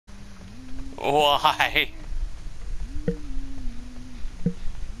Why?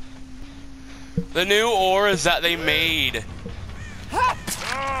 The new auras that they made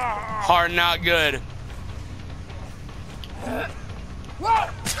are not good.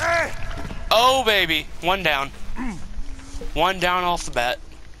 Oh, baby. One down. One down off the bat.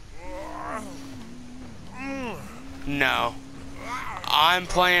 No. I'm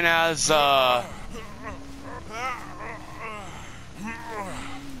playing as, I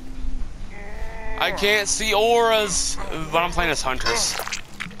can't see auras, but I'm playing as Huntress.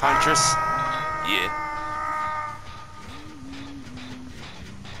 Huntress? Yeah.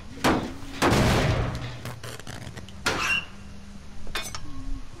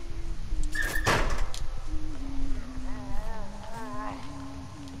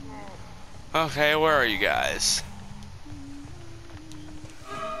 Okay, where are you guys?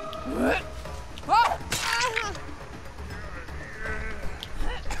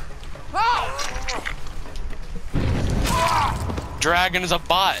 Dragon is a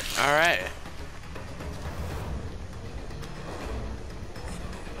bot. All right.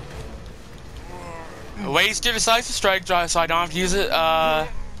 Waste your decisive strike, so I don't have to use it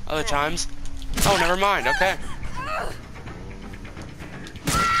other times. Oh, never mind. Okay.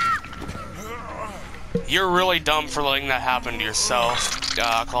 You're really dumb for letting that happen to yourself,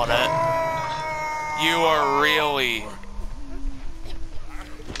 Claudette. You are really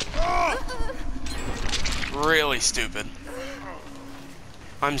stupid.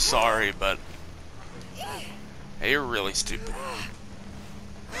 I'm sorry, but hey, you're really stupid.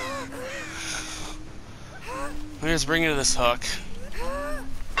 Let me just bring you to this hook.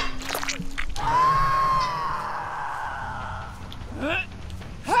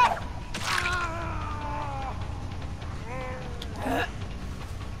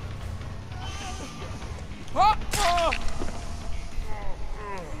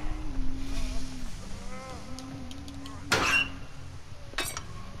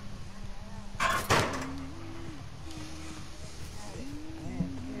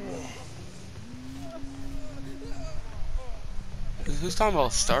 Who's talking about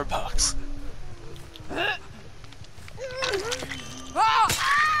Starbucks?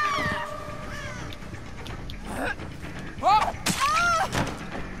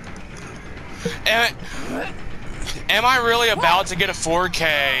 Am I really about to get a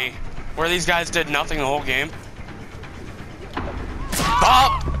 4K where these guys did nothing the whole game?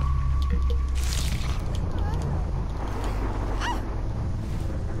 Bop!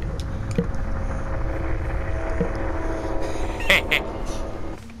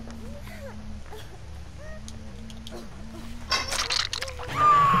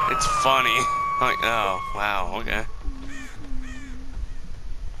 It's funny. Like, oh, wow, okay.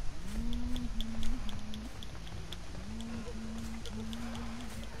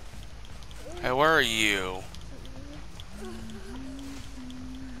 Hey, where are you?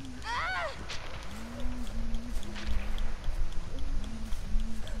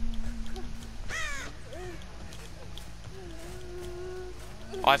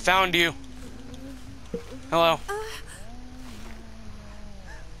 Oh, I found you. Hello.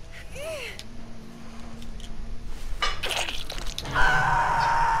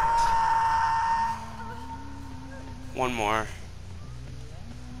 One more.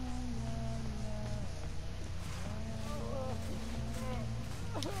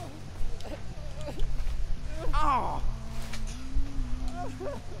 Oh.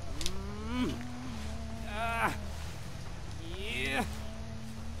 Yeah.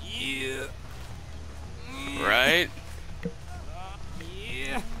 Yeah. Right?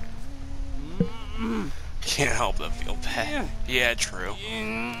 Yeah. Can't help but feel bad. Yeah, true.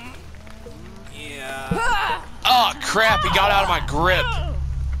 Yeah. Oh, crap, he got out of my grip.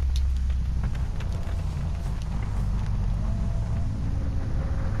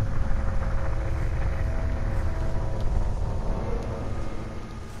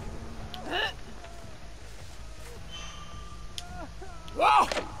 Whoa.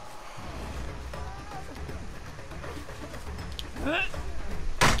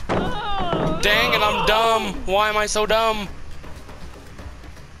 Dang it, I'm dumb. Why am I so dumb?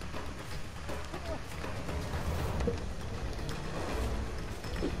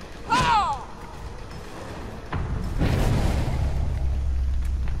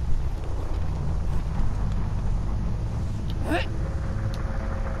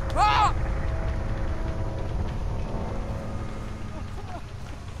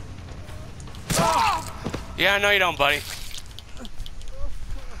 Yeah, no you don't, buddy.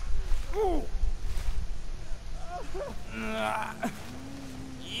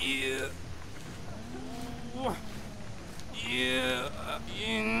 Yeah. Yeah.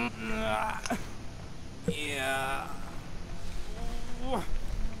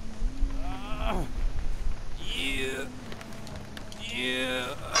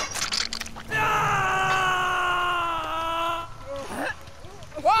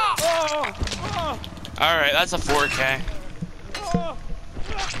 Alright, that's a 4K.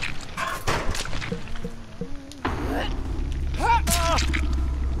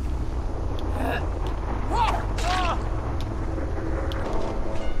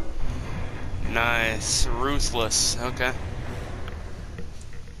 Nice. Ruthless. Okay.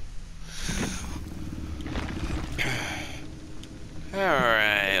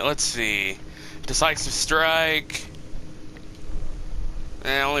 Alright, let's see. Decisive strike.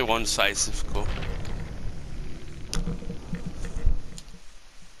 Only one decisive. Cool.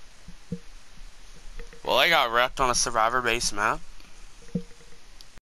 Well, I got wrecked on a survivor base map.